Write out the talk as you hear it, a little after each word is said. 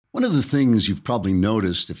One of the things you've probably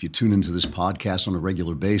noticed if you tune into this podcast on a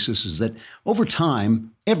regular basis is that over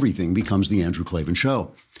time, everything becomes the Andrew Klavan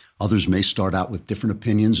Show. Others may start out with different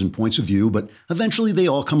opinions and points of view, but eventually they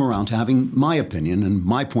all come around to having my opinion and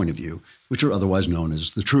my point of view, which are otherwise known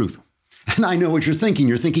as the truth. And I know what you're thinking.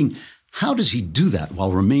 You're thinking, how does he do that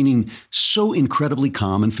while remaining so incredibly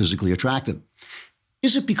calm and physically attractive?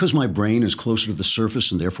 Is it because my brain is closer to the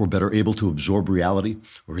surface and therefore better able to absorb reality?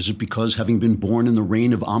 Or is it because, having been born in the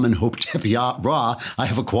reign of Amenhotep Ra, I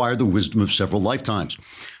have acquired the wisdom of several lifetimes?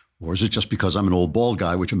 Or is it just because I'm an old bald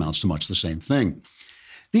guy, which amounts to much the same thing?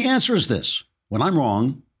 The answer is this. When I'm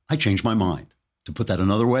wrong, I change my mind. To put that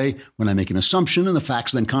another way, when I make an assumption and the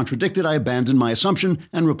facts then contradict it, I abandon my assumption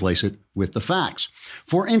and replace it with the facts.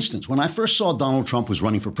 For instance, when I first saw Donald Trump was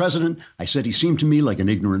running for president, I said he seemed to me like an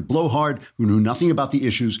ignorant blowhard who knew nothing about the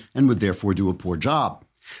issues and would therefore do a poor job.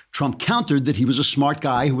 Trump countered that he was a smart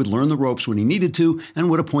guy who would learn the ropes when he needed to and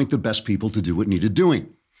would appoint the best people to do what needed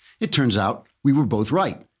doing. It turns out we were both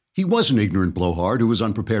right. He was an ignorant blowhard who was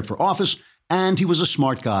unprepared for office, and he was a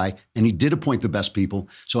smart guy, and he did appoint the best people.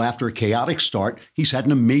 So after a chaotic start, he's had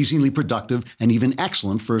an amazingly productive and even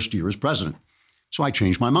excellent first year as president. So I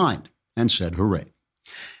changed my mind and said, hooray.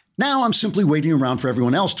 Now I'm simply waiting around for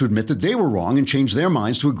everyone else to admit that they were wrong and change their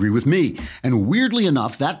minds to agree with me. And weirdly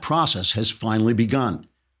enough, that process has finally begun.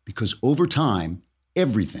 Because over time,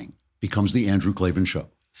 everything becomes the Andrew Klavan Show.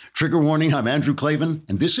 Trigger warning, I'm Andrew Klavan,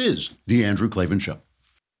 and this is the Andrew Klavan Show.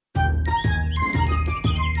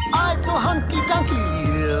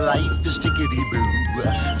 Hunky-dunky, life is tickety-boo.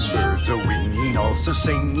 Birds are winging, also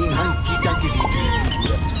singing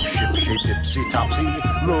hunky-dunky-doo. Ship-shape, tipsy-topsy,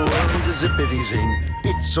 roll to zippity-zing.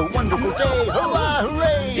 It's a wonderful day, hurrah,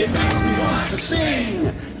 hooray! It makes me want to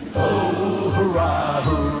sing. Oh, hurrah,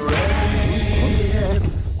 hooray!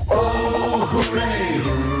 Oh, hooray,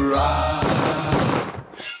 hurrah!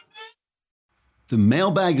 The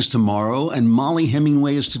mailbag is tomorrow and Mollie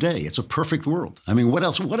Hemingway is today. It's a perfect world. I mean, what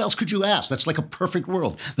else could you ask? That's like a perfect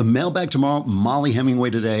world. The mailbag tomorrow, Mollie Hemingway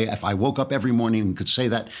today. If I woke up every morning and could say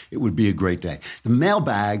that, it would be a great day. The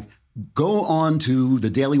mailbag, go on to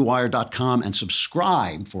thedailywire.com and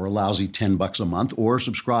subscribe for a lousy $10 a month, or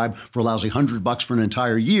subscribe for a lousy $100 for an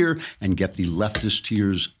entire year and get the Leftist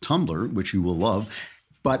Tears tumbler, which you will love.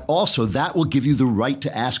 But also that will give you the right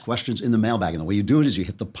to ask questions in the mailbag. And the way you do it is you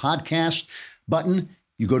hit the podcast button,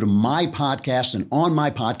 you go to my podcast, and on my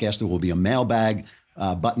podcast, there will be a mailbag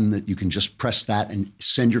button that you can just press that and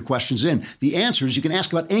send your questions in. The answers, you can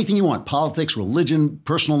ask about anything you want, politics, religion,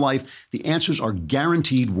 personal life. The answers are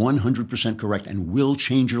guaranteed 100% correct and will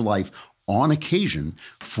change your life on occasion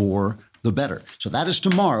for the better. So that is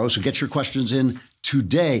tomorrow. So get your questions in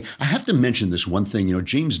today. I have to mention this one thing.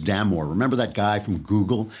 James Damore, remember that guy from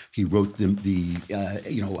Google? He wrote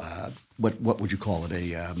what would you call it?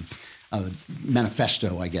 A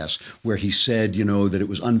manifesto, I guess, where he said, that it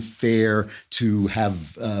was unfair to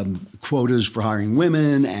have quotas for hiring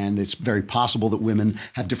women, and it's very possible that women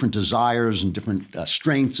have different desires and different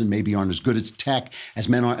strengths and maybe aren't as good at tech as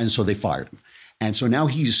men are, and so they fired him. And so now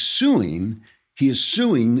he is suing,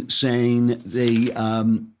 saying they,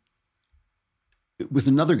 with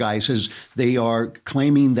another guy, he says they are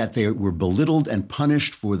claiming that they were belittled and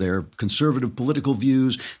punished for their conservative political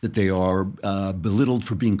views, that they are belittled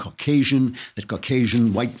for being Caucasian, that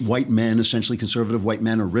Caucasian white men, essentially conservative white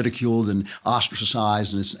men, are ridiculed and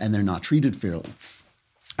ostracized, and they're not treated fairly.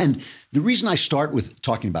 And the reason I start with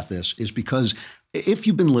talking about this is because if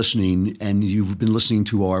you've been listening, and you've been listening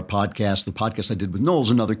to our podcast, the podcast I did with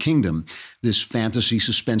Knowles, Another Kingdom, this fantasy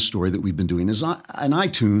suspense story that we've been doing is an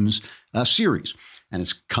iTunes series. And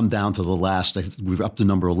it's come down to the last, we're up to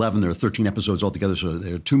number 11. There are 13 episodes altogether, so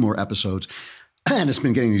there are 2 more episodes. And it's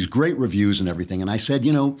been getting these great reviews and everything. And I said,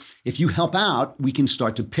 if you help out, we can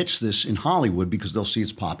start to pitch this in Hollywood because they'll see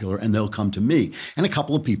it's popular and they'll come to me. And a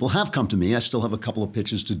couple of people have come to me. I still have a couple of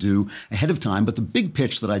pitches to do ahead of time. But the big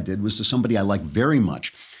pitch that I did was to somebody I like very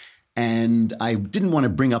much. And I didn't want to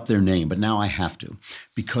bring up their name, but now I have to.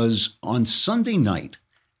 Because on Sunday night,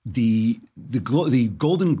 the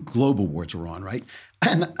Golden Globe Awards were on, right?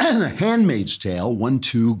 And The Handmaid's Tale won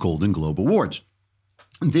 2 Golden Globe Awards.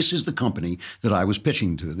 This is the company that I was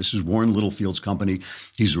pitching to. This is Warren Littlefield's company.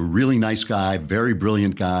 He's a really nice guy, very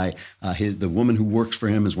brilliant guy. The woman who works for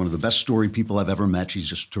him is one of the best story people I've ever met. She's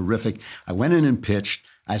just terrific. I went in and pitched.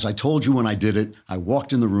 As I told you when I did it, I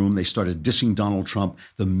walked in the room. They started dissing Donald Trump.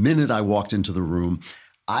 The minute I walked into the room,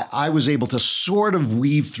 I was able to sort of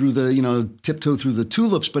weave through the, tiptoe through the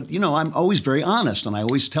tulips. But, I'm always very honest. And I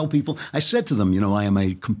always tell people, I said to them, I am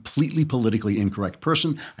a completely politically incorrect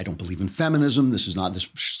person. I don't believe in feminism. This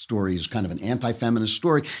story is kind of an anti-feminist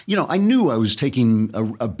story. I knew I was taking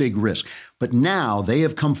a big risk. But now they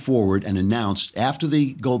have come forward and announced, after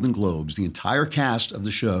the Golden Globes, the entire cast of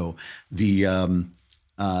the show, The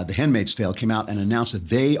Handmaid's Tale, came out and announced that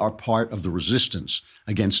they are part of the resistance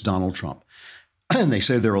against Donald Trump. And they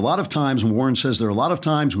say there are a lot of times, and Warren says there are a lot of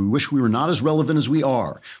times we wish we were not as relevant as we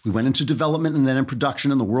are. We went into development and then in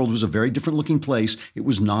production, and the world was a very different looking place. It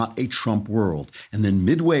was not a Trump world. And then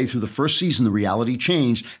midway through the first season, the reality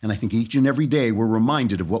changed. And I think each and every day we're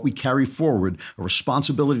reminded of what we carry forward, a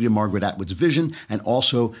responsibility to Margaret Atwood's vision, and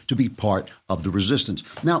also to be part of the resistance.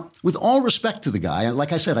 Now, with all respect to the guy,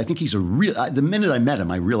 like I said, I think he's the minute I met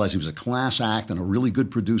him, I realized he was a class act and a really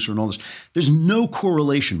good producer and all this. There's no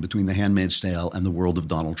correlation between The Handmaid's Tale and the world of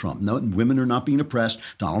Donald Trump. No, women are not being oppressed.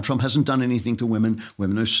 Donald Trump hasn't done anything to women.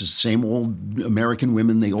 Women are the same old American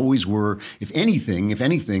women they always were. If anything,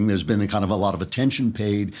 there's been a lot of attention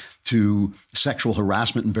paid to sexual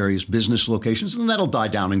harassment in various business locations, and that'll die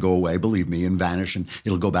down and go away, believe me, and vanish, and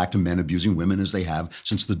it'll go back to men abusing women as they have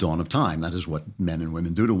since the dawn of time. That is what men and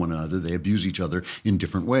women do to one another. They abuse each other in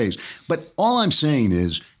different ways. But all I'm saying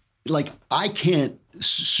is, I can't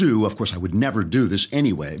sue. Of course, I would never do this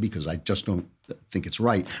anyway, because I just don't think it's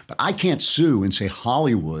right. But I can't sue and say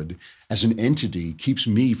Hollywood as an entity keeps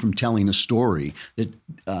me from telling a story that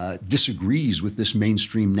disagrees with this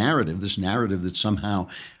mainstream narrative, this narrative that somehow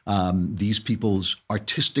these people's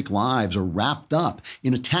artistic lives are wrapped up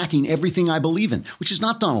in attacking everything I believe in, which is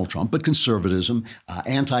not Donald Trump, but conservatism,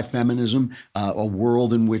 anti-feminism, a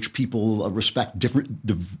world in which people respect different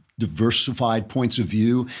diversified points of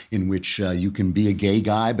view, in which you can be a gay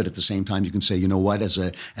guy, but at the same time you can say, you know what, as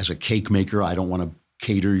a cake maker, I don't want to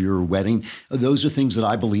cater your wedding. Those are things that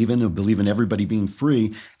I believe in. I believe in everybody being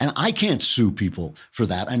free. And I can't sue people for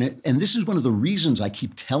that. And this is one of the reasons I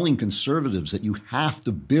keep telling conservatives that you have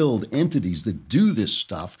to build entities that do this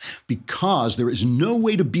stuff, because there is no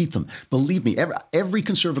way to beat them. Believe me, every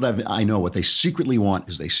conservative I know, what they secretly want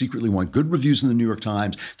is they secretly want good reviews in the New York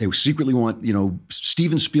Times. They secretly want,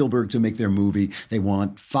 Steven Spielberg to make their movie. They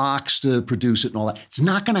want Fox to produce it and all that. It's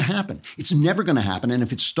not going to happen. It's never going to happen. And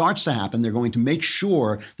if it starts to happen, they're going to make sure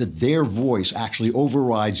that their voice actually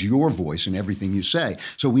overrides your voice in everything you say.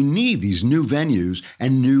 So we need these new venues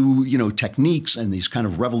and new, techniques and these kind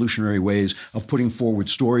of revolutionary ways of putting forward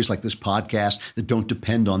stories like this podcast that don't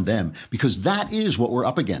depend on them, because that is what we're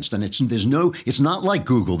up against. And it's not like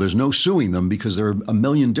Google. There's no suing them because there are a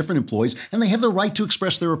million different employees and they have the right to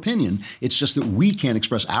express their opinion. It's just that we can't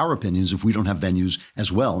express our opinions if we don't have venues as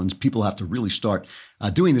well. And people have to really start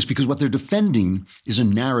doing this, because what they're defending is a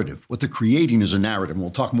narrative. What they're creating is a narrative. And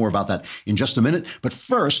we'll talk more about that in just a minute. But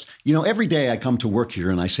first, every day I come to work here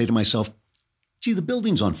and I say to myself, gee, the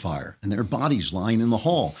building's on fire and there are bodies lying in the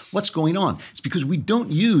hall. What's going on? It's because we don't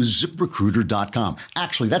use ZipRecruiter.com.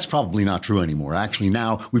 Actually, that's probably not true anymore. Actually,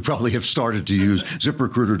 now we probably have started to use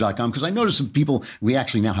ZipRecruiter.com, because I notice some we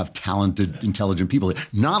actually now have talented, intelligent people.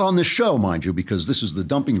 Not on this show, mind you, because this is the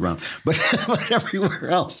dumping ground, but everywhere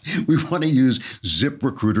else, we want to use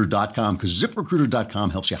ZipRecruiter.com, because ZipRecruiter.com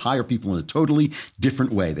helps you hire people in a totally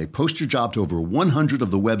different way. They post your job to over 100 of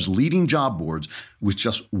the web's leading job boards with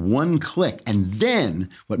just one click. And then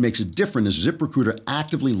what makes it different is ZipRecruiter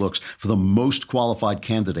actively looks for the most qualified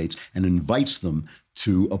candidates and invites them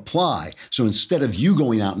to apply. So instead of you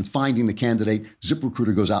going out and finding the candidate,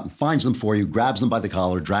 ZipRecruiter goes out and finds them for you, grabs them by the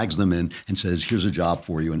collar, drags them in, and says, here's a job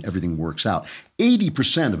for you, and everything works out.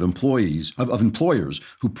 80% of employers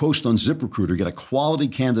who post on ZipRecruiter get a quality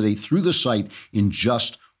candidate through the site in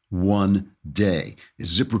just one day.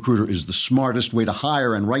 ZipRecruiter is the smartest way to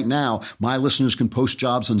hire. And right now, my listeners can post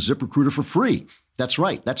jobs on ZipRecruiter for free. That's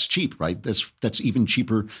right. That's cheap, right? That's even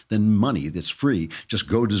cheaper than money. That's free. Just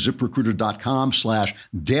go to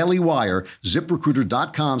ZipRecruiter.com/dailywire,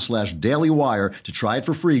 ZipRecruiter.com/dailywire to try it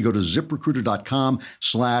for free. Go to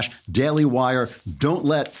ZipRecruiter.com/dailywire. Don't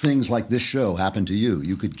let things like this show happen to you.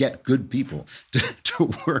 You could get good people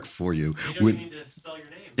to work for you. You don't need to spell your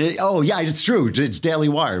name. Oh, yeah, it's true. It's Daily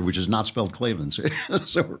Wire, which is not spelled Clavin.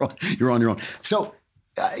 So you're on your own. So,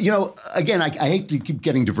 again, I hate to keep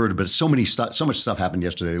getting diverted, but so much stuff happened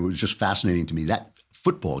yesterday. It was just fascinating to me. That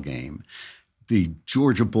football game, the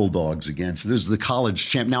Georgia Bulldogs against, this is the college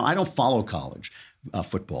champ. Now, I don't follow college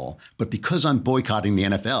football, but because I'm boycotting the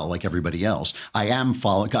NFL like everybody else, I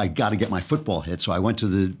got to get my football hit. So I went to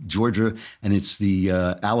the Georgia, and it's the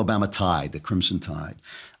Alabama Tide, the Crimson Tide.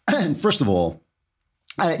 And first of all,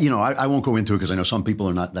 I won't go into it because I know some people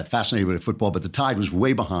are not that fascinated with football, but the Tide was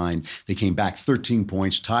way behind. They came back 13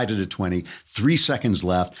 points, tied it at 20, 3 seconds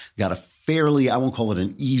left, got a fairly, I won't call it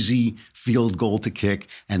an easy field goal to kick,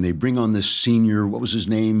 and they bring on this senior, what was his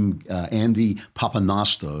name, Andy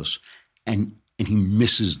Papanastos, and he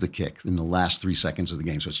misses the kick in the last 3 seconds of the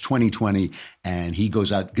game. So it's 20-20, and he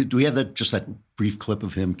goes out. Do we have that brief clip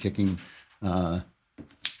of him kicking? I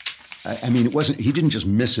mean, it wasn't, he didn't just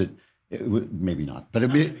miss it. Maybe not, but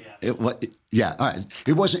yeah. All right.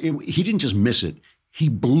 It wasn't. He didn't just miss it. He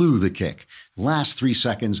blew the kick. Last 3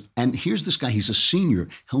 seconds. And here's this guy. He's a senior.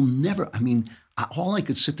 He'll never. I mean, all I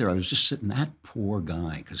could sit there. I was just sitting. That poor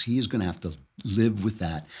guy, because he is going to have to live with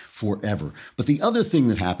that forever. But the other thing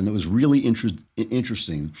that happened that was really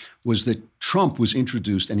interesting was that Trump was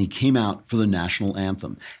introduced and he came out for the national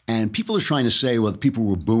anthem. And people are trying to say, well, people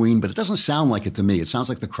were booing, but it doesn't sound like it to me. It sounds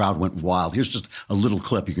like the crowd went wild. Here's just a little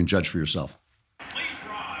clip. You can judge for yourself. Please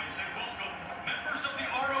rise and welcome members of the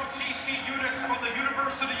ROTC units from the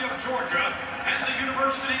University of Georgia and the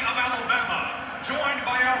University of Alabama, joined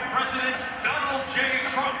by our President, Donald J.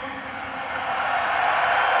 Trump.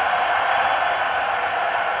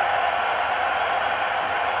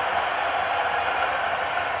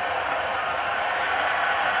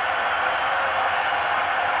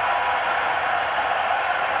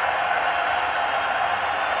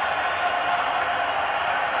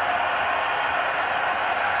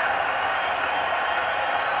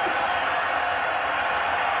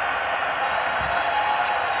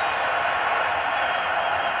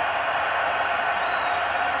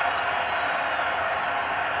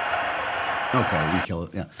 Okay, we kill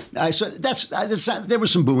it. Yeah. So there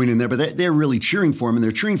was some booing in there, but they're really cheering for him, and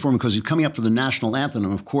they're cheering for him because he's coming up for the national anthem.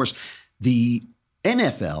 And of course, the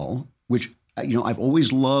NFL, which I've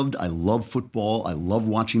always loved. I love football. I love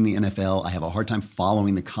watching the NFL. I have a hard time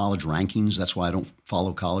following the college rankings. That's why I don't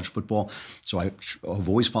follow college football. So I've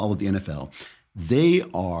always followed the NFL. They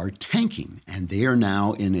are tanking, and they are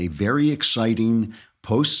now in a very exciting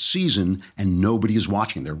postseason, and nobody is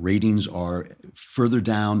watching. Their ratings are further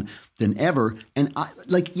down than ever. And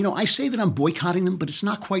I say that I'm boycotting them, but it's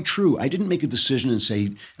not quite true. I didn't make a decision and say,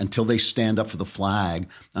 until they stand up for the flag,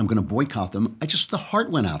 I'm going to boycott them. The heart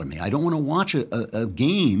went out of me. I don't want to watch a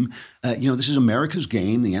game. This is America's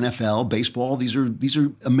game, the NFL, baseball. These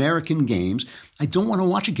are American games. I don't want to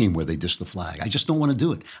watch a game where they diss the flag. I just don't want to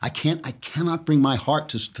do it. I cannot bring my heart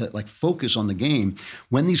to focus on the game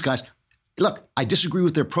when these guys. Look, I disagree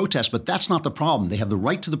with their protest, but that's not the problem. They have the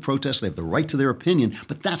right to the protest. They have the right to their opinion,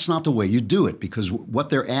 but that's not the way you do it, because what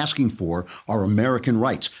they're asking for are American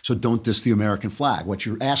rights. So don't diss the American flag. What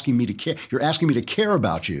you're asking me to care, you're asking me to care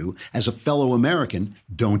about you as a fellow American.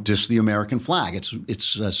 Don't diss the American flag.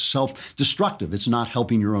 It's self-destructive. It's not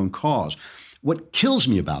helping your own cause. What kills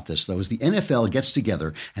me about this, though, is the NFL gets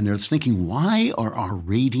together and they're thinking, why are our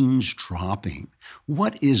ratings dropping?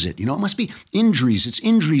 What is it? It must be injuries. It's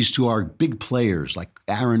injuries to our big players like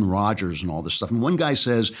Aaron Rodgers and all this stuff. And one guy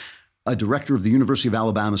says, a director of the University of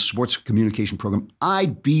Alabama sports communication program,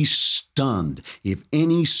 I'd be stunned if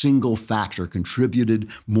any single factor contributed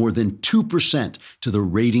more than 2% to the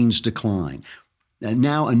ratings decline. And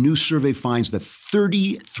now a new survey finds that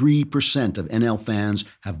 33% of NL fans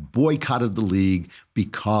have boycotted the league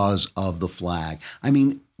because of the flag. I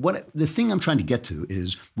mean, the thing I'm trying to get to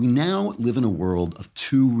is we now live in a world of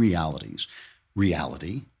two realities,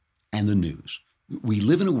 reality and the news. We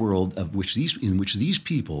live in a world in which these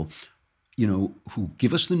people, who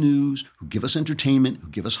give us the news, who give us entertainment, who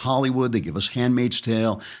give us Hollywood, they give us Handmaid's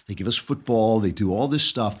Tale, they give us football, they do all this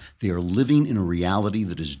stuff. They are living in a reality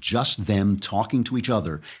that is just them talking to each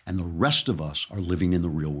other, and the rest of us are living in the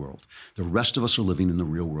real world. The rest of us are living in the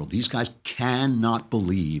real world. These guys cannot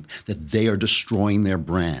believe that they are destroying their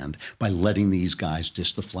brand by letting these guys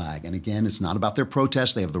diss the flag. And again, it's not about their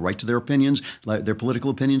protest. They have the right to their opinions, their political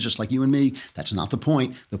opinions, just like you and me. That's not the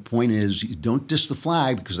point. The point is you don't diss the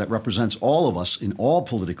flag, because that represents all of us in all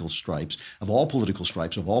political stripes, of all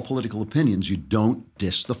political opinions. You don't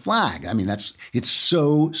diss the flag. I mean, it's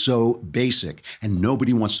so basic, and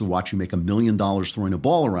nobody wants to watch you make $1 million throwing a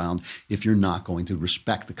ball around if you're not going to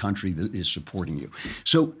respect the country that is supporting you.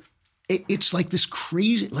 So it's like this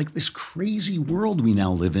crazy world we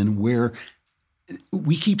now live in, where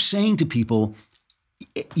we keep saying to people,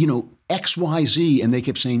 XYZ. And they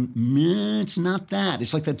kept saying, nah, it's not that.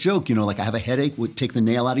 It's like that joke, like I have a headache, would take the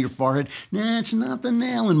nail out of your forehead. Nah, it's not the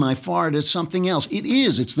nail in my forehead. It's something else. It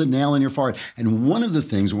is. It's the nail in your forehead. And one of the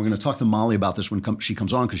things, and we're going to talk to Mollie about this when she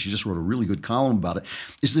comes on, because she just wrote a really good column about it,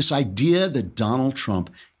 is this idea that Donald Trump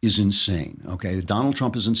is insane, okay? Donald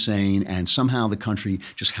Trump is insane, and somehow the country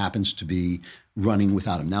just happens to be running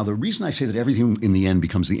without him. Now, the reason I say that everything in the end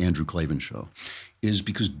becomes the Andrew Klavan show is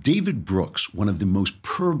because David Brooks, one of the most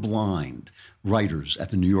purblind writers at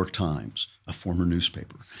the New York Times, a former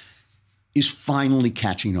newspaper, is finally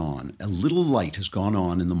catching on. A little light has gone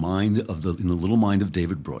on in the little mind of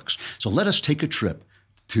David Brooks. So let us take a trip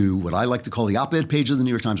to what I like to call the op-ed page of the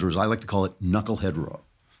New York Times, or as I like to call it, Knucklehead Row.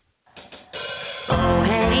 Oh,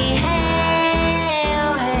 hey, hey,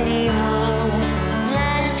 oh, hey, ho.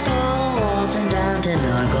 Let's go waltzing down to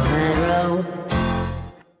Knucklehead Row.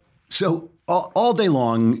 So all day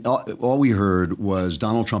long, all we heard was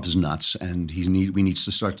Donald Trump is nuts, and we need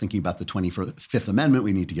to start thinking about the 25th Amendment.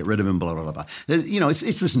 We need to get rid of him, blah, blah, blah, blah.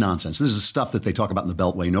 It's this nonsense. This is stuff that they talk about in the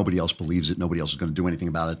Beltway. Nobody else believes it. Nobody else is going to do anything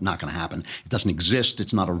about it. Not going to happen. It doesn't exist.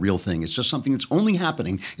 It's not a real thing. It's just something that's only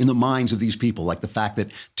happening in the minds of these people, like the fact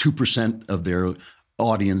that 2% of their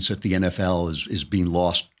audience at the NFL is being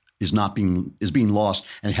lost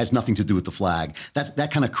and it has nothing to do with the flag.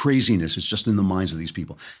 That kind of craziness is just in the minds of these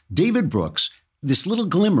people. David Brooks, this little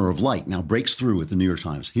glimmer of light now breaks through at the New York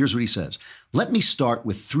Times. Here's what he says. Let me start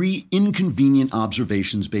with 3 inconvenient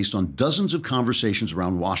observations based on dozens of conversations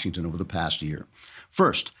around Washington over the past year.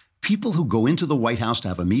 First, people who go into the White House to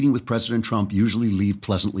have a meeting with President Trump usually leave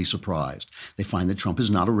pleasantly surprised. They find that Trump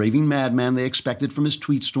is not a raving madman they expected from his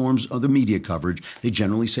tweet storms or the media coverage. They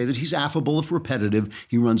generally say that he's affable if repetitive.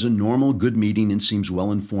 He runs a normal, good meeting and seems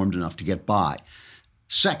well-informed enough to get by.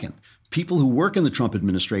 Second, people who work in the Trump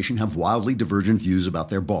administration have wildly divergent views about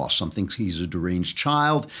their boss. Some think he's a deranged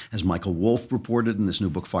child, as Michael Wolff reported in this new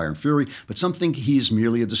book, Fire and Fury, but some think he is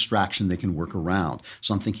merely a distraction they can work around.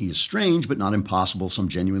 Some think he is strange, but not impossible. Some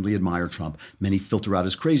genuinely admire Trump. Many filter out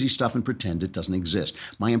his crazy stuff and pretend it doesn't exist.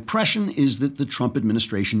 My impression is that the Trump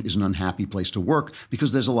administration is an unhappy place to work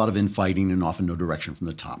because there's a lot of infighting and often no direction from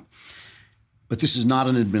the top. But this is not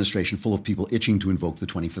an administration full of people itching to invoke the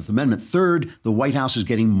 25th Amendment. Third, the White House is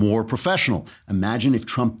getting more professional. Imagine if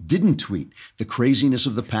Trump didn't tweet. The craziness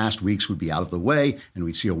of the past weeks would be out of the way, and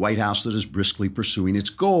we'd see a White House that is briskly pursuing its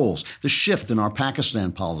goals. The shift in our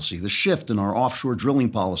Pakistan policy, the shift in our offshore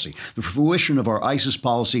drilling policy, the fruition of our ISIS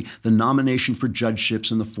policy, the nomination for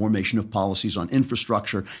judgeships, and the formation of policies on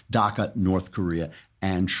infrastructure, DACA, North Korea,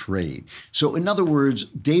 and trade. So in other words,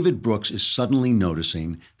 David Brooks is suddenly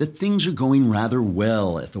noticing that things are going rather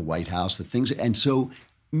well at the White House, and so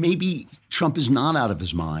maybe Trump is not out of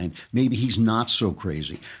his mind. Maybe he's not so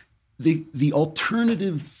crazy. The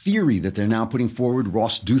alternative theory that they're now putting forward,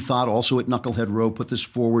 Ross Douthat, also at Knucklehead Row, put this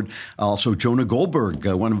forward. Also, Jonah Goldberg,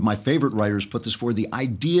 one of my favorite writers, put this forward. The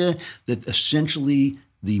idea that essentially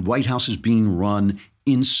the White House is being run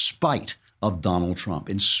in spite of Donald Trump.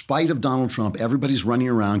 In spite of Donald Trump, everybody's running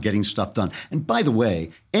around getting stuff done. And by the way,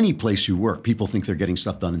 any place you work, people think they're getting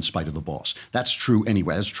stuff done in spite of the boss. That's true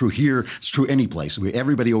anyway. That's true here. It's true any place.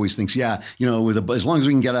 Everybody always thinks, as long as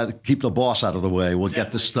we can keep the boss out of the way, we'll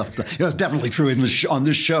get this stuff done. It's definitely true on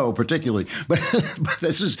this show particularly. But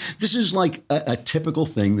this is like a typical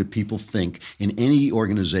thing that people think in any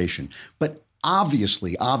organization. But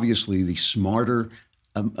obviously, the smarter,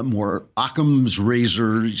 a more Occam's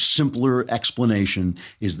razor, simpler explanation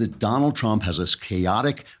is that Donald Trump has a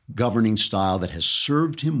chaotic governing style that has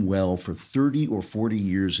served him well for 30 or 40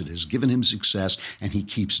 years. It has given him success, and he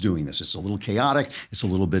keeps doing this. It's a little chaotic. It's a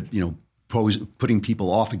little bit, putting people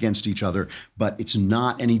off against each other, but it's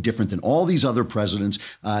not any different than all these other presidents.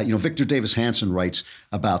 Victor Davis Hanson writes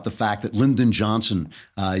about the fact that Lyndon Johnson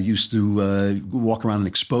used to walk around and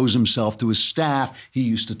expose himself to his staff. He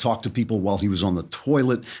used to talk to people while he was on the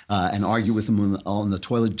toilet and argue with them on the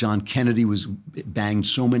toilet. John Kennedy banged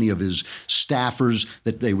so many of his staffers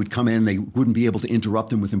that they would come in, they wouldn't be able to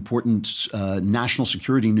interrupt him with important national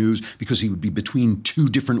security news because he would be between 2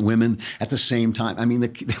 different women at the same time. I mean,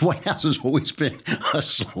 the White House has always been a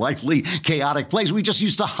slightly chaotic place. We just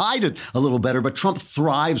used to hide it a little better, but Trump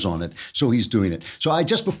thrives on it, so he's doing it. So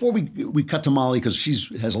before we cut to Mollie, because she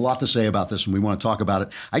has a lot to say about this and we want to talk about it,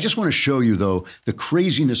 I just want to show you, though, the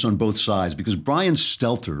craziness on both sides, because Brian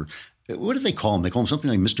Stelter, what do they call him? They call him something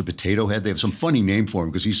like Mr. Potato Head. They have some funny name for him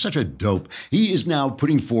because he's such a dope. He is now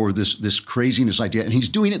putting forward this craziness idea, and he's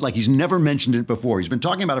doing it like he's never mentioned it before. He's been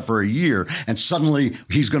talking about it for a year, and suddenly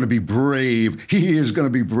he's going to be brave. He is going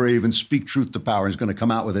to be brave and speak truth to power. He's going to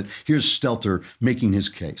come out with it. Here's Stelter making his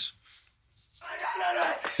case.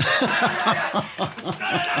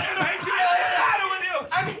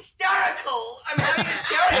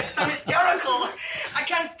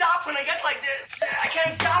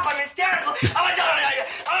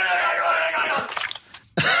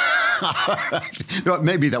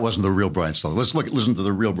 Maybe that wasn't the real Brian Stelter. Listen to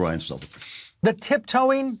the real Brian Stelter. The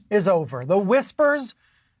tiptoeing is over. The whispers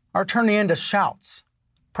are turning into shouts.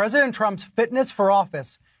 President Trump's fitness for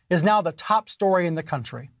office is now the top story in the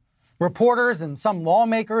country. Reporters and some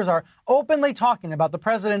lawmakers are openly talking about the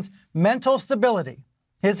president's mental stability,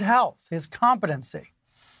 his health, his competency.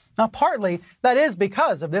 Now, partly that is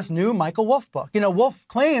because of this new Michael Wolff book. Wolff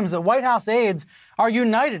claims that White House aides are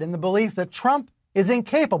united in the belief that Trump is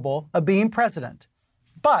incapable of being president.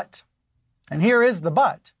 But, and here is the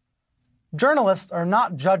but, journalists are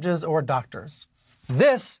not judges or doctors.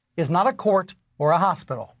 This is not a court or a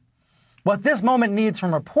hospital. What this moment needs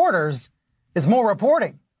from reporters is more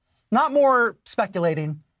reporting, not more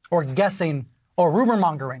speculating or guessing or rumor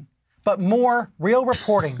mongering, but more real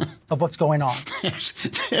reporting of what's going on.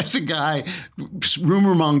 There's a guy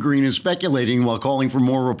rumor mongering and speculating while calling for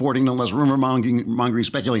more reporting and less rumor mongering,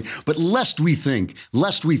 speculating. But lest we think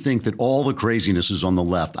that all the craziness is on the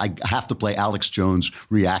left, I have to play Alex Jones'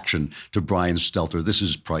 reaction to Brian Stelter. This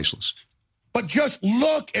is priceless. But just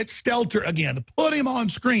look at Stelter again. Put him on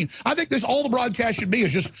screen. I think this all the broadcast should be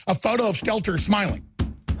is just a photo of Stelter smiling.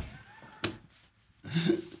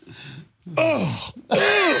 Oh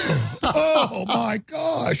my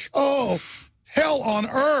gosh. Oh, hell on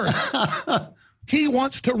earth. He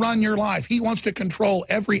wants to run your life. He wants to control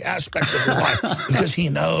every aspect of your life because he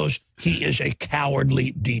knows he is a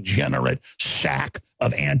cowardly, degenerate sack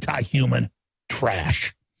of anti-human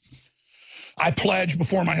trash. I pledge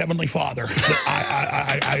before my Heavenly Father that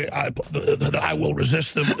I will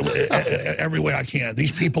resist them every way I can.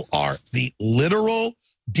 These people are the literal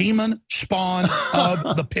demon spawn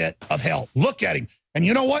of the pit of hell. Look at him. And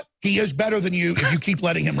you know what? He is better than you if you keep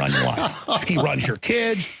letting him run your life. He runs your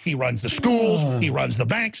kids. He runs the schools. He runs the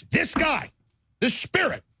banks. This guy, this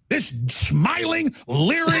spirit, this smiling,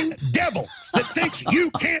 leering devil that thinks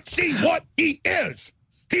you can't see what he is.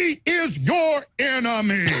 He is your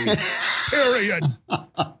enemy, period.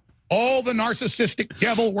 All the narcissistic,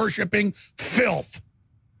 devil-worshipping filth.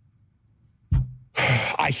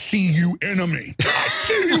 I see you, enemy. I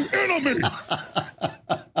see you, enemy.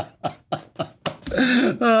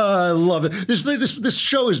 I love it. This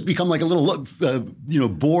show has become like a little,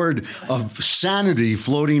 board of sanity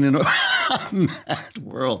floating in a mad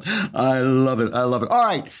world. I love it. I love it. All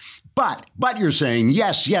right. But you're saying,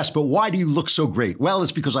 yes, but why do you look so great? Well,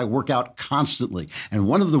 it's because I work out constantly. And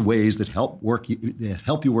one of the ways that help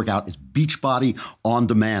you work out is Beachbody On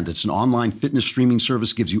Demand. It's an online fitness streaming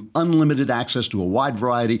service, gives you unlimited access to a wide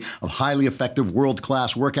variety of highly effective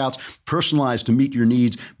world-class workouts, personalized to meet your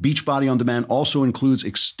needs. Beachbody On Demand also includes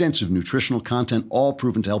extensive nutritional content, all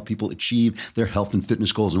proven to help people achieve their health and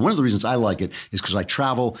fitness goals. And one of the reasons I like it is because I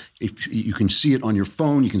travel. You can see it on your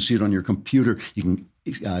phone. You can see it on your computer. You can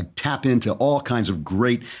tap into all kinds of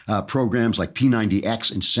great programs like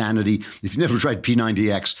P90X, Insanity. If you've never tried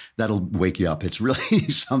P90X, that'll wake you up. It's really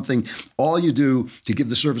something. All you do to give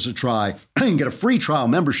the service a try and get a free trial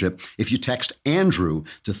membership if you text Andrew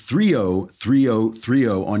to 303030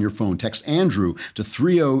 on your phone. Text Andrew to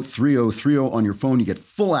 303030 on your phone. You get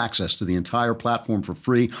full access to the entire platform for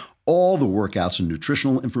free. All the workouts and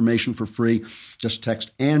nutritional information for free. Just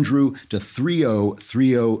text Andrew to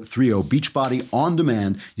 303030. Beachbody On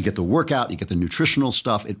Demand. You get the workout, you get the nutritional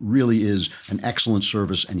stuff. It really is an excellent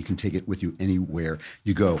service, and you can take it with you anywhere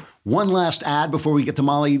you go. One last ad before we get to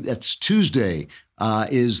Mollie. That's Tuesday.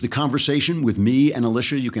 Is the conversation with me and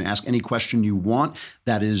Alicia. You can ask any question you want.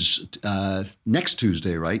 That is next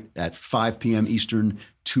Tuesday, right? At 5 p.m. Eastern,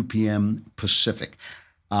 2 p.m. Pacific.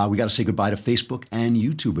 We got to say goodbye to Facebook and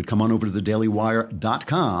YouTube, but come on over to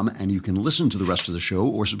thedailywire.com and you can listen to the rest of the show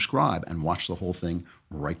or subscribe and watch the whole thing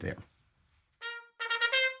right there.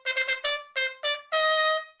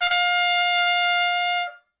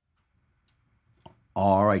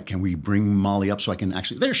 All right, can we bring Mollie up so I can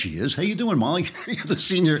actually... There she is. How you doing, Mollie? You're the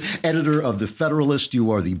senior editor of The Federalist.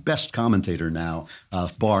 You are the best commentator now,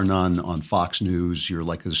 bar none, on Fox News. You're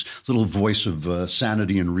like this little voice of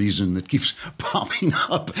sanity and reason that keeps popping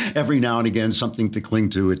up every now and again, something to cling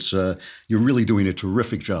to. It's you're really doing a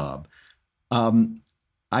terrific job.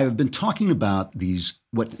 I have been talking about these,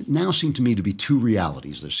 what now seem to me to be two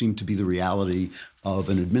realities. There seem to be the reality of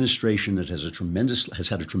an administration that has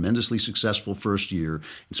had a tremendously successful first year,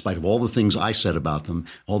 in spite of all the things I said about them,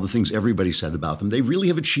 all the things everybody said about them. They really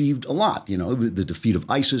have achieved a lot. You know, the defeat of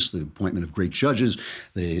ISIS, the appointment of great judges,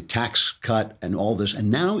 the tax cut, and all this. And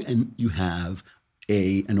now you have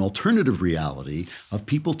an alternative reality of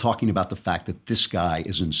people talking about the fact that this guy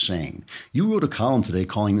is insane. You wrote a column today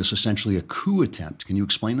calling this essentially a coup attempt. Can you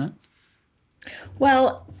explain that?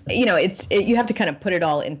 Well, you have to kind of put it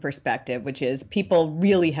all in perspective, which is people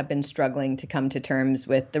really have been struggling to come to terms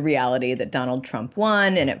with the reality that Donald Trump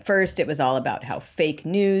won. And at first it was all about how fake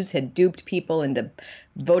news had duped people into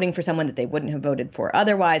voting for someone that they wouldn't have voted for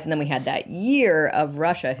otherwise. And then we had that year of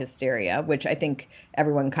Russia hysteria, which I think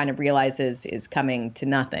everyone kind of realizes is coming to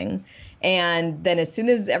nothing. And then as soon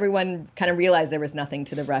as everyone kind of realized there was nothing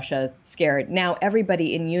to the Russia scare, now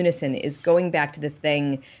everybody in unison is going back to this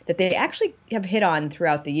thing that they actually have hit on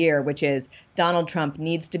throughout the year, which is Donald Trump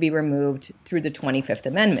needs to be removed through the 25th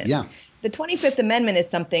Amendment. Yeah. The 25th Amendment is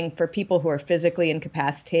something for people who are physically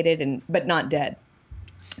incapacitated but not dead.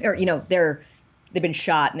 Or, they've been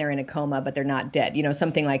shot and they're in a coma, but they're not dead.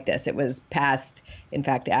 Something like this. It was passed, in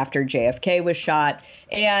fact, after JFK was shot.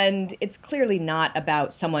 And it's clearly not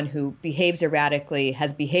about someone who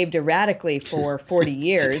has behaved erratically for 40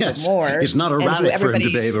 years Yes. or more. It's not erratic for him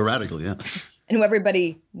to behave erratically, yeah. And who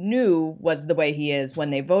everybody knew was the way he is when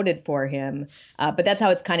they voted for him. But that's how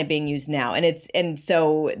it's kind of being used now. And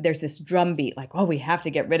so there's this drumbeat like, we have to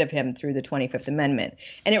get rid of him through the 25th Amendment.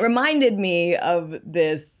 And it reminded me of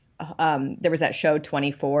this. There was that show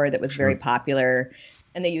 24 that was very popular,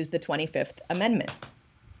 and they used the 25th Amendment.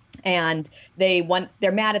 And they're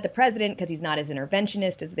mad at the president because he's not as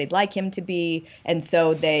interventionist as they'd like him to be. And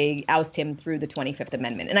so they oust him through the 25th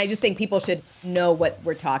Amendment. And I just think people should know what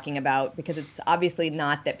we're talking about, because it's obviously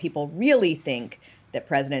not that people really think that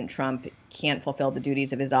President Trump can't fulfill the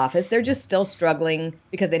duties of his office. They're just still struggling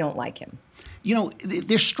because they don't like him.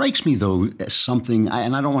 There strikes me, though, as something,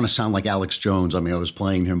 and I don't want to sound like Alex Jones. I mean, I was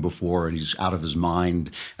playing him before, and he's out of his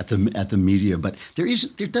mind at the media. But there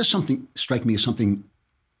does something strike me as something,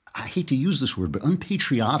 I hate to use this word, but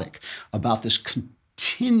unpatriotic about this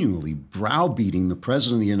continually browbeating the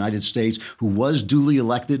president of the United States, who was duly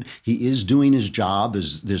elected. He is doing his job.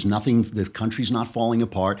 There's nothing, the country's not falling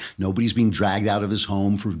apart. Nobody's being dragged out of his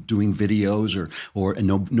home for doing videos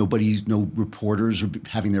no reporters are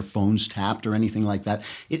having their phones tapped or anything like that.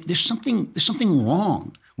 There's something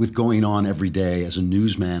wrong with going on every day as a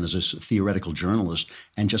newsman, as a theoretical journalist,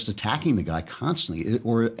 and just attacking the guy constantly.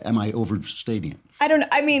 Or am I overstating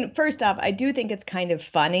it? First off, I do think it's kind of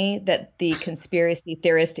funny that the conspiracy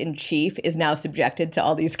theorist in chief is now subjected to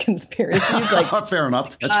all these conspiracies. Fair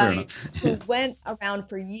enough. That's fair enough. Who went around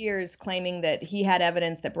for years claiming that he had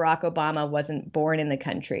evidence that Barack Obama wasn't born in the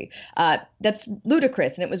country. That's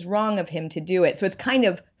ludicrous, and it was wrong of him to do it. So it's kind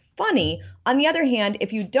of funny. On the other hand,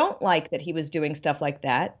 if you don't like that he was doing stuff like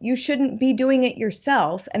that, you shouldn't be doing it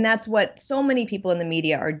yourself. And that's what so many people in the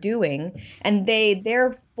media are doing. And they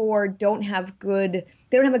therefore don't have a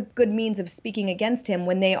good means of speaking against him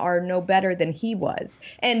when they are no better than he was.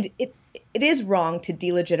 And it is wrong to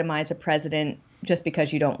delegitimize a president just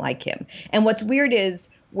because you don't like him. And what's weird is,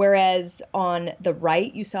 whereas on the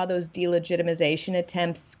right, you saw those delegitimization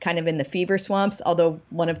attempts kind of in the fever swamps, although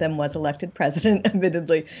one of them was elected president,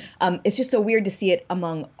 admittedly. It's just so weird to see it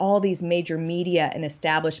among all these major media and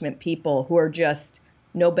establishment people who are just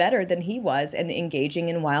no better than he was and engaging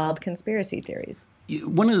in wild conspiracy theories.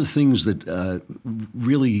 One of the things that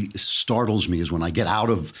really startles me is when I get out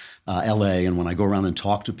of L.A. and when I go around and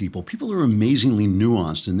talk to people are amazingly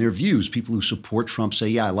nuanced in their views. People who support Trump say,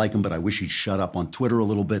 yeah, I like him, but I wish he'd shut up on Twitter a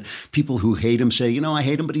little bit. People who hate him say, I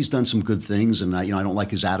hate him, but he's done some good things. And, I don't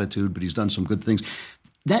like his attitude, but he's done some good things.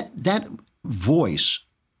 That voice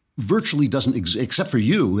virtually doesn't except for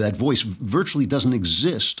you, that voice virtually doesn't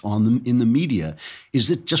exist in the media. Is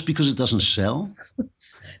it just because it doesn't sell?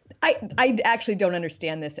 I actually don't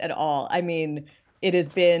understand this at all. I mean, it has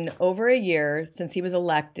been over a year since he was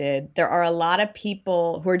elected. There are a lot of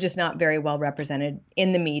people who are just not very well represented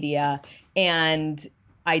in the media. And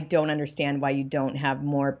I don't understand why you don't have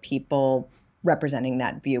more people representing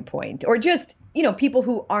that viewpoint, or just, people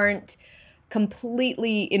who aren't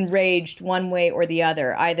completely enraged one way or the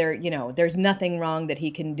other. Either, there's nothing wrong that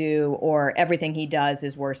he can do, or everything he does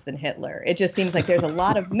is worse than Hitler. It just seems like there's a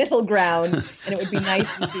lot of middle ground, and it would be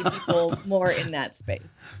nice to see people more in that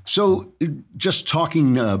space. So just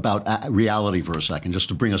talking about reality for a second, just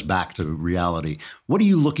to bring us back to reality, what are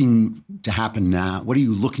you looking to happen now? What are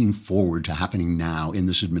you looking forward to happening now in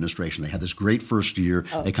this administration? They had this great first year.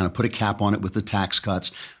 Oh. They kind of put a cap on it with the tax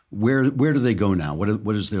cuts. Where do they go now?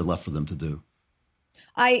 What is there left for them to do?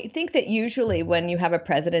 I think that usually when you have a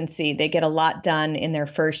presidency, they get a lot done in their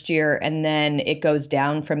first year and then it goes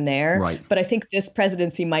down from there. Right. But I think this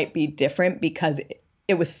presidency might be different because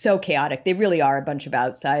it was so chaotic. They really are a bunch of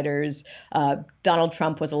outsiders. Donald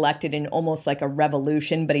Trump was elected in almost like a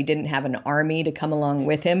revolution, but he didn't have an army to come along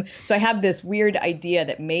with him. So I have this weird idea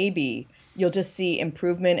that maybe you'll just see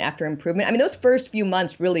improvement after improvement. I mean, those first few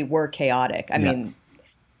months really were chaotic. I mean,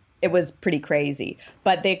 it was pretty crazy.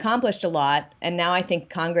 But they accomplished a lot, and now I think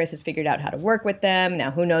Congress has figured out how to work with them.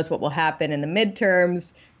 Now who knows what will happen in the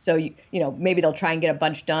midterms. So, maybe they'll try and get a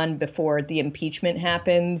bunch done before the impeachment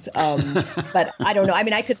happens. But I don't know. I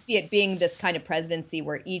mean, I could see it being this kind of presidency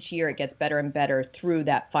where each year it gets better and better through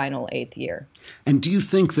that final 8th year. And do you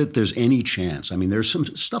think that there's any chance? I mean, there's some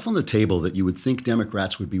stuff on the table that you would think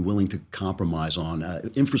Democrats would be willing to compromise on.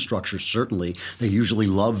 Infrastructure, certainly. They usually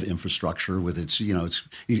love infrastructure with its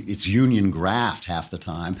union graft half the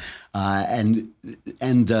time. And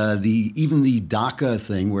even the DACA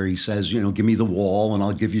thing where he says, give me the wall and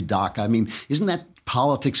I'll give you DACA. I mean, isn't that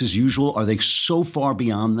politics as usual? Are they so far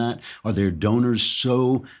beyond that? Are their donors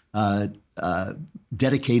so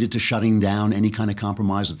dedicated to shutting down any kind of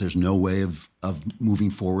compromise that there's no way of moving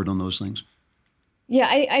forward on those things? Yeah,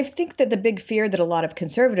 I think that the big fear that a lot of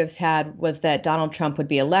conservatives had was that Donald Trump would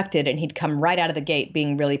be elected and he'd come right out of the gate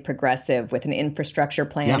being really progressive with an infrastructure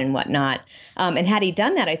plan and whatnot. And had he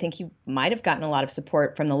done that, I think he might have gotten a lot of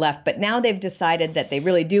support from the left. But now they've decided that they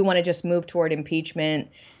really do want to just move toward impeachment.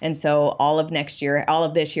 And so all of this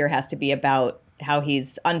year has to be about how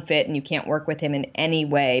he's unfit and you can't work with him in any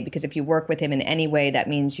way, because if you work with him in any way, that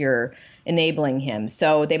means you're enabling him.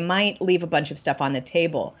 So they might leave a bunch of stuff on the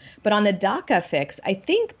table. But on the DACA fix, I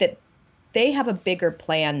think that they have a bigger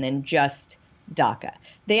plan than just DACA.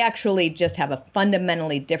 They actually just have a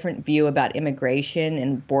fundamentally different view about immigration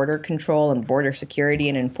and border control and border security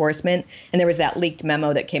and enforcement. And there was that leaked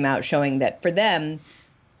memo that came out showing that for them,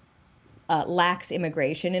 lax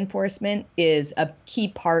immigration enforcement is a key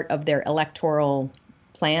part of their electoral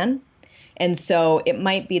plan. And so it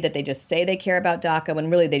might be that they just say they care about DACA when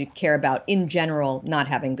really they care about, in general, not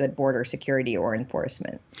having good border security or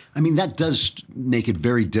enforcement. I mean, that does make it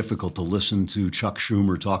very difficult to listen to Chuck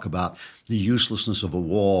Schumer talk about the uselessness of a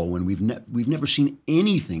wall when we've never seen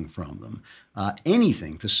anything from them,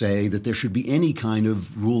 anything to say that there should be any kind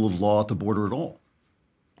of rule of law at the border at all.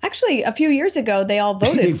 Actually, a few years ago, they all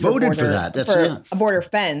voted. They voted for that. That's a border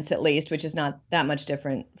fence, at least, which is not that much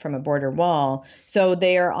different from a border wall. So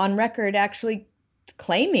they are on record actually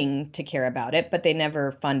claiming to care about it, but they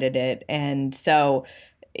never funded it. And so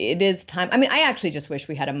it is time. I mean, I actually just wish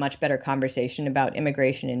we had a much better conversation about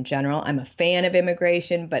immigration in general. I'm a fan of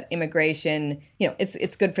immigration, but immigration,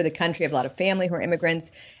 it's good for the country. I have a lot of family who are immigrants,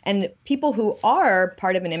 and people who are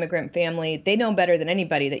part of an immigrant family, they know better than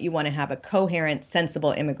anybody that you want to have a coherent,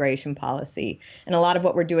 sensible immigration policy. And a lot of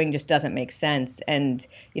what we're doing just doesn't make sense. And,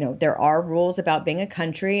 there are rules about being a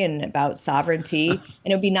country and about sovereignty. And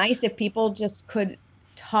it would be nice if people just could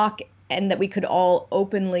talk and that we could all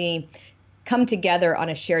openly come together on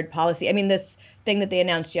a shared policy. I mean, this thing that they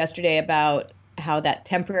announced yesterday about how that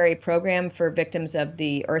temporary program for victims of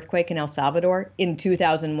the earthquake in El Salvador in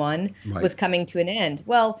 2001 was coming to an end.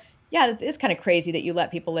 Well, yeah, it's kind of crazy that you let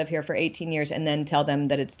people live here for 18 years and then tell them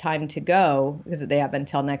that it's time to go because they have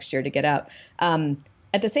until next year to get out.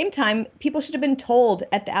 At the same time, people should have been told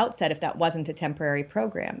at the outset if that wasn't a temporary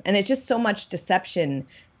program. And there's just so much deception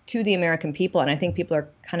to the American people, and I think people are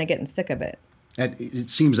kind of getting sick of it. It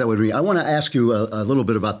seems that way to me. I want to ask you a little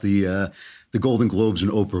bit about the Golden Globes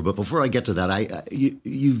and Oprah, but before I get to that,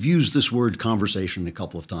 you've used this word conversation a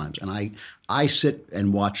couple of times, and I sit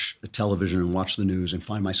and watch television and watch the news and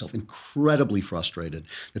find myself incredibly frustrated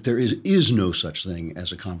that there is no such thing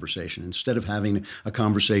as a conversation. Instead of having a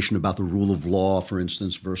conversation about the rule of law, for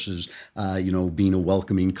instance, versus being a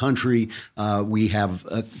welcoming country, we have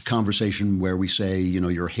a conversation where we say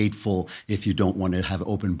you're hateful if you don't want to have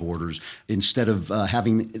open borders. Instead of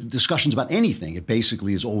having discussions about anything, it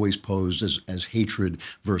basically is always posed as hatred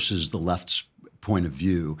versus the left's point of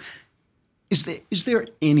view. Is there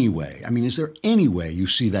any way? I mean, is there any way you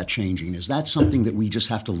see that changing? Is that something that we just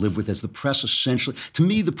have to live with as the press essentially? To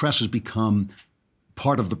me, the press has become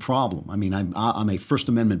part of the problem. I mean, I'm a First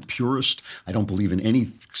Amendment purist. I don't believe in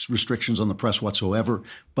any restrictions on the press whatsoever.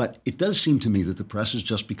 But it does seem to me that the press has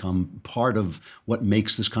just become part of what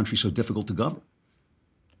makes this country so difficult to govern.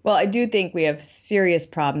 Well, I do think we have serious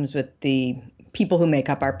problems with the people who make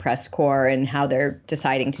up our press corps and how they're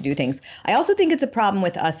deciding to do things. I also think it's a problem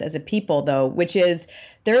with us as a people, though, which is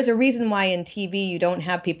there is a reason why in TV you don't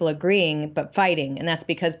have people agreeing but fighting, and that's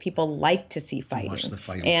because people like to see fighting. Watch the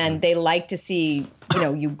fighting. And they like to see,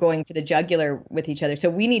 you going for the jugular with each other.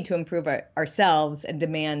 So we need to improve ourselves and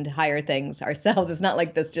demand higher things ourselves. It's not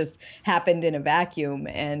like this just happened in a vacuum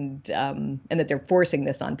and that they're forcing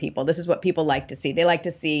this on people. This is what people like to see. They like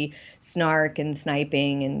to see snark and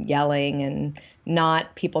sniping and yelling and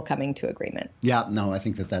not people coming to agreement. Yeah, no, I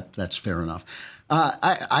think that's fair enough.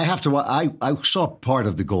 I have to. I saw part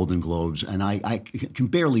of the Golden Globes, and I can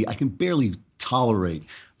barely tolerate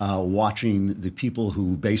watching the people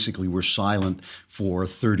who basically were silent for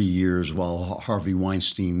 30 years while Harvey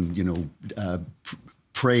Weinstein,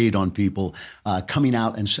 preyed on people, coming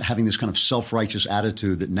out and having this kind of self-righteous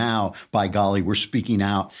attitude that now, by golly, we're speaking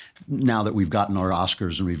out now that we've gotten our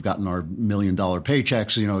Oscars and we've gotten our $1 million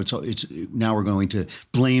paychecks. It's now we're going to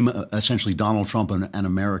blame essentially Donald Trump and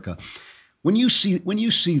America. When you see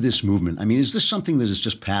this movement, I mean, is this something that is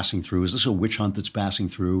just passing through? Is this a witch hunt that's passing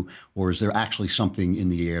through, or is there actually something in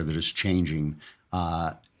the air that is changing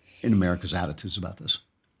in America's attitudes about this?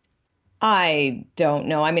 I don't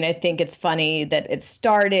know. I mean, I think it's funny that it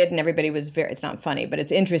started and everybody was it's not funny, but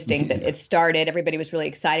it's interesting that it started. Everybody was really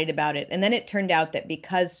excited about it. And then it turned out that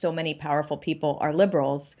because so many powerful people are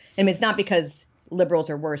liberals, I mean, it's not because liberals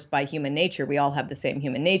are worse by human nature. We all have the same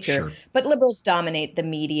human nature, Sure. But liberals dominate the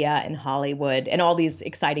media and Hollywood and all these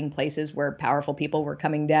exciting places where powerful people were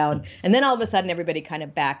coming down. And then all of a sudden, everybody kind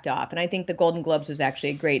of backed off. And I think the Golden Globes was actually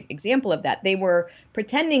a great example of that. They were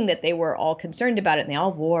pretending that they were all concerned about it, and they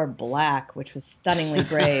all wore black, which was stunningly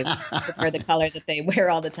brave for the color that they wear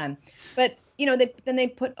all the time. But then they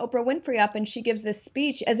put Oprah Winfrey up, and she gives this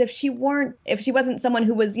speech as if she wasn't someone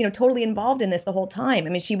who was, totally involved in this the whole time.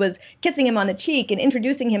 I mean, she was kissing him on the cheek and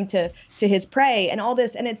introducing him to his prey and all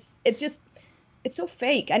this, and it's so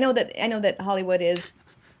fake. I know that Hollywood is,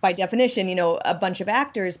 by definition, a bunch of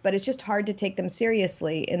actors, but it's just hard to take them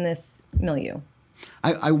seriously in this milieu.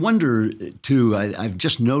 I wonder, too, I've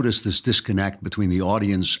just noticed this disconnect between the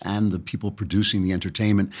audience and the people producing the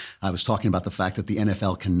entertainment. I was talking about the fact that the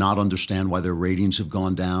NFL cannot understand why their ratings have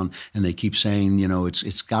gone down, and they keep saying,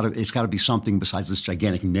 it's got to be something besides this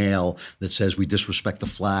gigantic nail that says we disrespect the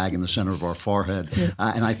flag in the center of our forehead.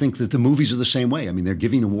 And I think that the movies are the same way. I mean, they're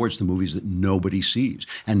giving awards to movies that nobody sees.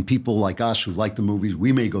 And people like us who like the movies,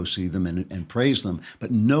 we may go see them and praise them, but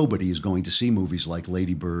nobody is going to see movies like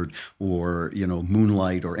Lady Bird or,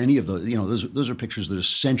 Moonlight or any of those. Those are pictures that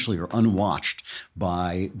essentially are unwatched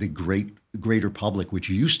by the greater public, which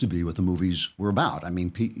used to be what the movies were about. I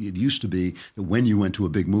mean, it used to be that when you went to a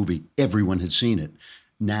big movie, everyone had seen it.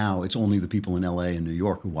 Now it's only the people in LA and New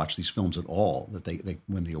York who watch these films at all that they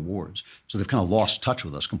win the awards. So they've kind of lost touch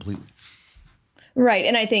with us completely. Right.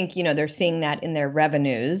 And I think, they're seeing that in their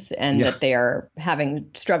revenues and that they are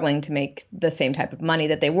struggling to make the same type of money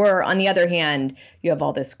that they were. On the other hand, you have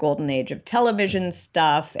all this golden age of television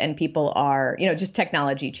stuff and people are, just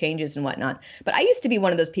technology changes and whatnot. But I used to be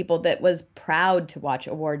one of those people that was proud to watch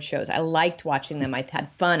award shows. I liked watching them. I had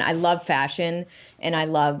fun. I love fashion and I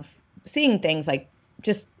love seeing things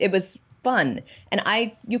it was fun.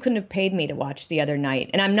 And you couldn't have paid me to watch the other night.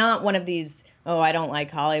 And I'm not one of these, I don't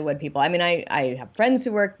like Hollywood people. I mean, I have friends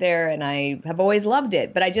who work there and I have always loved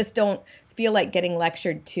it, but I just don't feel like getting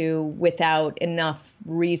lectured to without enough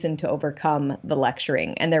reason to overcome the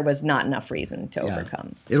lecturing. And there was not enough reason to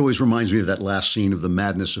overcome. It always reminds me of that last scene of The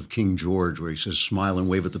Madness of King George, where he says, smile and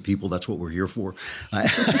wave at the people. That's what we're here for. I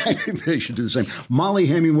think they should do the same. Mollie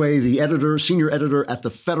Hemingway, the senior editor at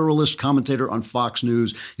The Federalist, commentator on Fox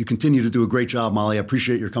News. You continue to do a great job, Mollie. I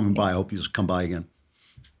appreciate your coming by. I hope you just come by again.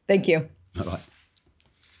 Thank you. Bye-bye.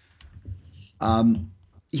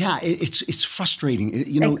 It's frustrating.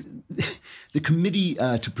 The committee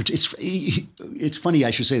it's funny I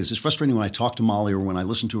should say this. It's frustrating when I talk to Mollie or when I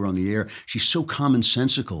listen to her on the air. She's so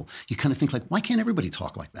commonsensical. You kind of think like, why can't everybody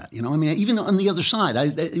talk like that? I mean, even on the other side,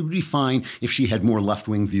 it would be fine if she had more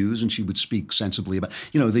left-wing views and she would speak sensibly about,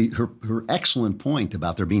 her excellent point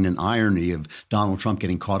about there being an irony of Donald Trump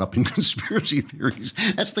getting caught up in conspiracy theories.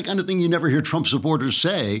 That's the kind of thing you never hear Trump supporters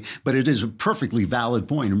say, but it is a perfectly valid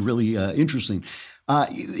point and really interesting.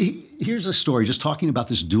 Here's a story just talking about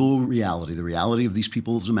this dual reality, the reality of these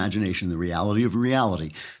people's imagination, the reality of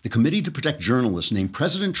reality. The Committee to Protect Journalists named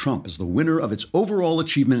President Trump as the winner of its overall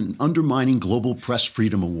achievement in undermining global press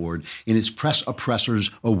freedom award in its Press Oppressors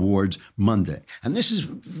Awards Monday. And this is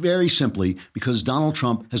very simply because Donald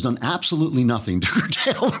Trump has done absolutely nothing to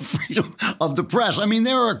curtail the freedom of the press. I mean,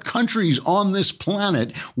 there are countries on this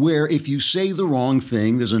planet where if you say the wrong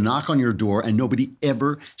thing, there's a knock on your door and nobody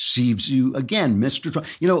ever sees you again. Mr.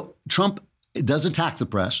 Trump, Trump does attack the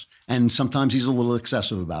press, and sometimes he's a little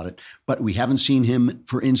excessive about it. But we haven't seen him,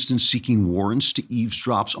 for instance, seeking warrants to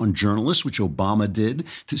eavesdrops on journalists, which Obama did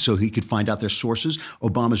so he could find out their sources.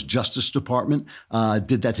 Obama's Justice Department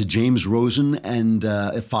did that to James Rosen and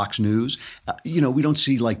Fox News. We don't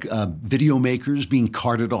see video makers being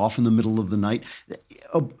carted off in the middle of the night.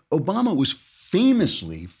 Obama was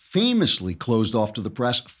famously closed off to the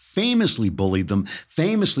press, famously bullied them,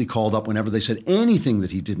 famously called up whenever they said anything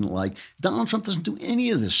that he didn't like. Donald Trump doesn't do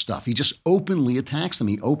any of this stuff. He just openly attacks them.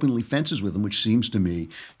 He openly fences with them, which seems to me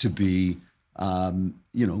to be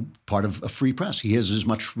part of a free press. He has as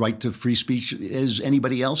much right to free speech as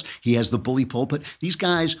anybody else. He has the bully pulpit. These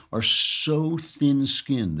guys are so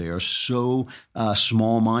thin-skinned. They are so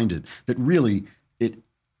small-minded that really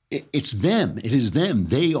it's them. It is them.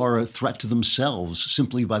 They are a threat to themselves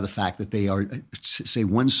simply by the fact that they are, say,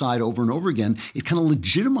 one side over and over again. It kind of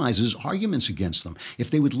legitimizes arguments against them.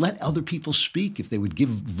 If they would let other people speak, if they would give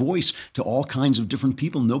voice to all kinds of different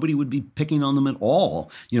people, nobody would be picking on them at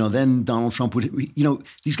all. Then Donald Trump would,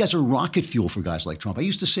 these guys are rocket fuel for guys like Trump. I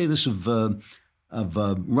used to say this of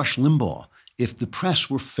Rush Limbaugh. If the press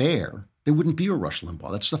were fair, there wouldn't be a Rush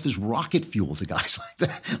Limbaugh. That stuff is rocket fuel to guys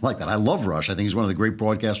like that. I love Rush. I think he's one of the great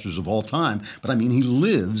broadcasters of all time. But I mean, he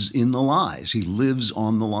lives in the lies. He lives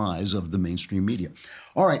on the lies of the mainstream media.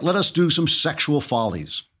 All right, let us do some sexual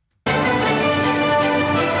follies.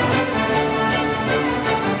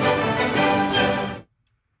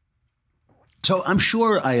 So I'm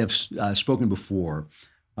sure I have spoken before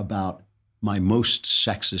about my most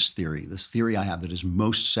sexist theory, this theory I have that is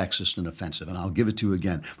most sexist and offensive, and I'll give it to you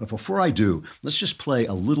again. But before I do, let's just play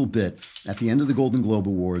a little bit. At the end of the Golden Globe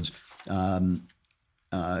Awards, Oprah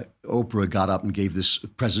got up and gave this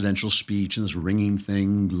presidential speech and this ringing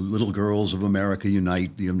thing, little girls of America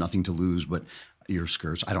unite, you have nothing to lose but your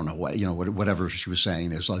skirts. I don't know what, whatever she was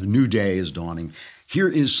saying. It's like a new day is dawning. Here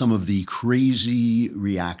is some of the crazy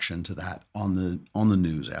reaction to that on the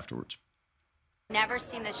news afterwards. Never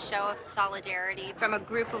seen this show of solidarity from a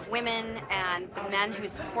group of women and the men who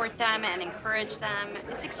support them and encourage them.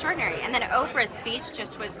 It's extraordinary. And then Oprah's speech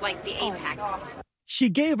just was like the apex. She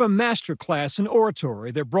gave a masterclass in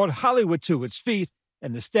oratory that brought Hollywood to its feet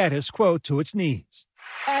and the status quo to its knees.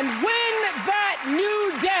 And when that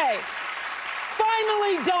new day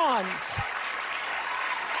finally dawns,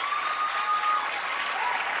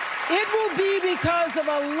 it will be because of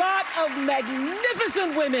a lot of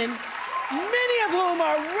magnificent women, many of whom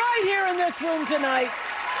are right here in this room tonight,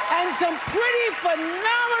 and some pretty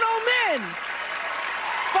phenomenal men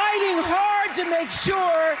fighting hard to make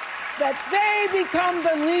sure that they become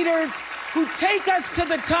the leaders who take us to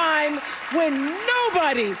the time when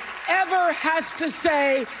nobody ever has to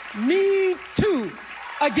say, "Me too,"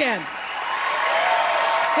 again.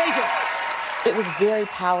 Thank you. It was very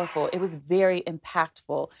powerful. It was very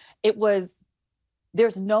impactful.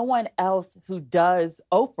 There's no one else who does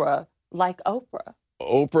Oprah like Oprah.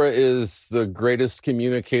 Oprah is the greatest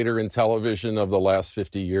communicator in television of the last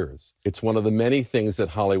 50 years. It's one of the many things that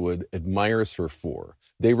Hollywood admires her for.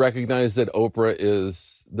 They recognize that Oprah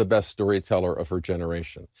is the best storyteller of her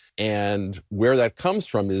generation. And where that comes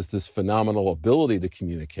from is this phenomenal ability to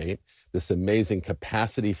communicate, this amazing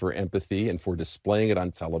capacity for empathy and for displaying it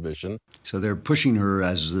on television. So they're pushing her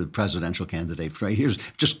as the presidential candidate. Here's,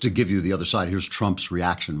 just to give you the other side, here's Trump's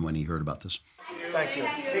reaction when he heard about this. Thank you.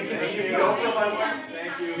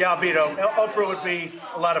 Yeah, I'll beat Oprah. Oprah would be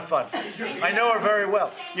a lot of fun. I know her very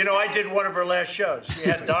well. I did one of her last shows. She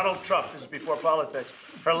had Donald Trump, this is before politics,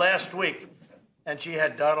 her last week. And she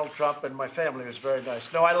had Donald Trump, and my family was very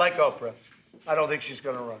nice. No, I like Oprah. I don't think she's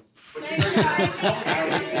going to run.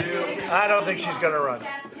 I don't think she's going to run.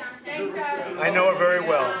 I know her very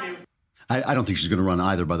well. I don't think she's going to run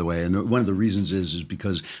either, by the way. And one of the reasons is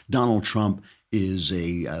because Donald Trump is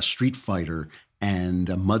a street fighter and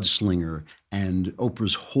a mudslinger, and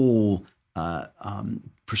Oprah's whole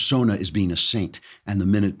persona is being a saint. And the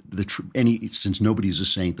minute since nobody's a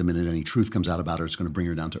saint, the minute any truth comes out about her, it's going to bring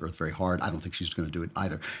her down to earth very hard. I don't think she's going to do it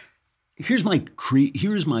either. Here's my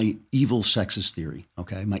evil sexist theory.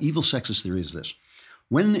 Okay, my evil sexist theory is this: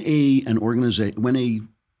 when an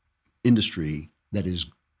industry that is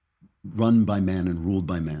run by men and ruled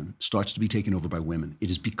by men starts to be taken over by women, it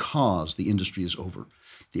is because the industry is over.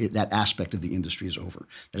 That aspect of the industry is over.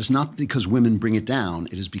 That is not because women bring it down.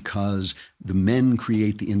 It is because the men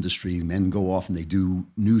create the industry. Men go off and they do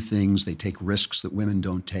new things. They take risks that women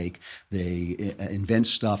don't take. They invent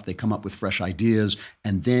stuff. They come up with fresh ideas.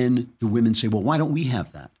 And then the women say, well, why don't we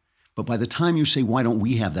have that? But by the time you say, why don't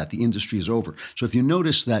we have that, the industry is over. So if you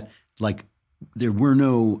notice that, like, there were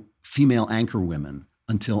no female anchor women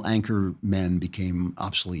until anchor men became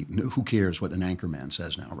obsolete. Who cares what an anchor man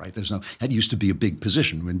says now, right? That used to be a big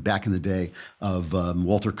position. When back in the day of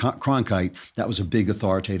Walter Cronkite, that was a big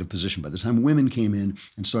authoritative position. By the time women came in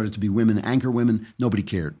and started to be women, anchor women, nobody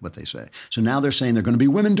cared what they say. So now they're saying they're going to be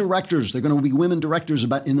women directors. They're going to be women directors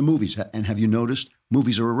in the movies. And have you noticed?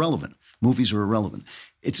 Movies are irrelevant. Movies are irrelevant.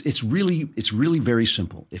 It's really very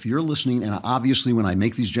simple. If you're listening, and obviously when I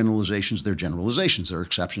make these generalizations, they're generalizations. They're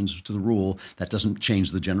exceptions to the rule. That doesn't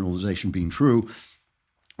change the generalization being true.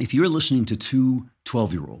 If you're listening to two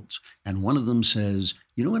 12-year-olds and one of them says,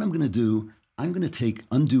 you know what I'm going to do? I'm going to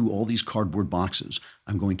undo all these cardboard boxes.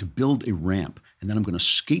 I'm going to build a ramp, and then I'm going to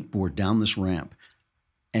skateboard down this ramp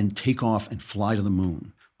and take off and fly to the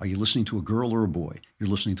moon. Are you listening to a girl or a boy? You're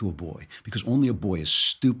listening to a boy, because only a boy is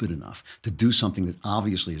stupid enough to do something that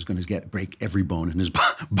obviously is going to break every bone in his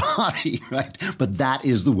body, right? But that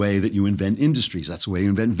is the way that you invent industries. That's the way you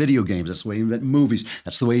invent video games. That's the way you invent movies.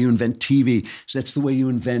 That's the way you invent TV. So that's the way you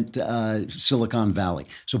invent Silicon Valley.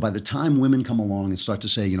 So by the time women come along and start to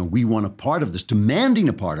say, we want a part of this, demanding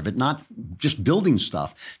a part of it, not just building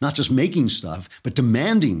stuff, not just making stuff, but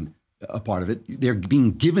demanding a part of it, they're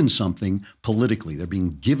being given something politically. They're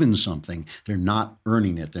being given something. They're not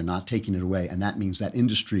earning it. They're not taking it away. And that means that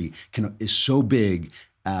industry is so big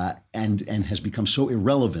and has become so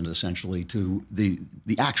irrelevant, essentially, to the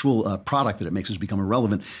actual product that it makes has become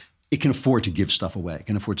irrelevant. It can afford to give stuff away. It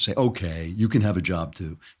can afford to say, okay, you can have a job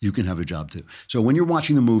too. You can have a job too. So when you're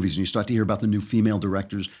watching the movies and you start to hear about the new female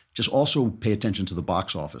directors, just also pay attention to the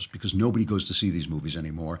box office, because nobody goes to see these movies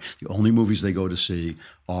anymore. The only movies they go to see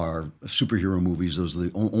are superhero movies. Those are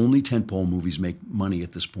the only tentpole movies make money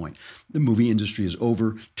at this point. The movie industry is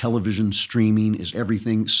over. Television, streaming is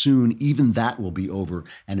everything. Soon, even that will be over,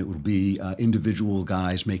 and it will be individual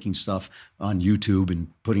guys making stuff on YouTube and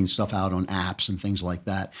putting stuff out on apps and things like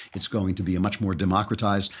that. It's going to be a much more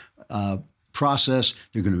democratized process.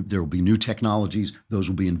 There will be new technologies. Those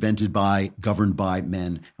will be invented by, governed by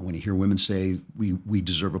men. And when you hear women say we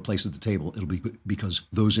deserve a place at the table, it'll be because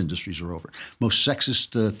those industries are over. Most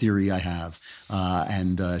sexist theory I have,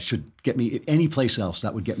 and should get me any place else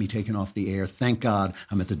that would get me taken off the air. Thank God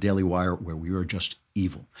I'm at the Daily Wire, where we are just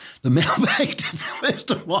evil. The mailbag is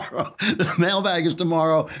tomorrow. The mailbag is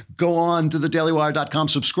tomorrow. Go on to thedailywire.com.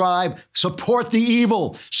 Subscribe. Support the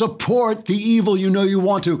evil. Support the evil. You know you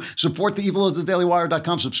want to. Support the evil at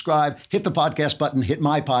thedailywire.com. Subscribe. Hit the podcast button. Hit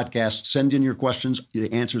my podcast. Send in your questions.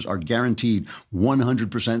 The answers are guaranteed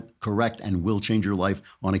 100% correct and will change your life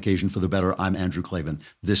on occasion for the better. I'm Andrew Klavan.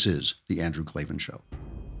 This is The Andrew Klavan Show.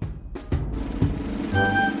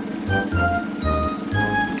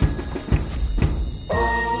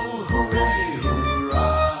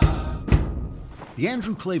 The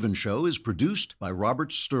Andrew Klavan Show is produced by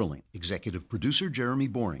Robert Sterling, executive producer Jeremy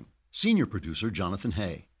Boring, senior producer Jonathan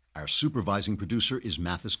Hay. Our supervising producer is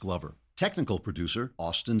Mathis Glover. Technical producer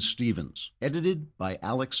Austin Stevens. Edited by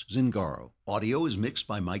Alex Zingaro. Audio is mixed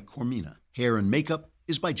by Mike Cormina. Hair and makeup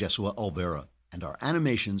is by Jesua Alvera. And our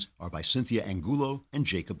animations are by Cynthia Angulo and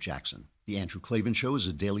Jacob Jackson. The Andrew Klavan Show is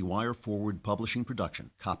a Daily Wire Forward Publishing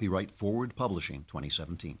production. Copyright Forward Publishing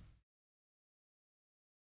 2017.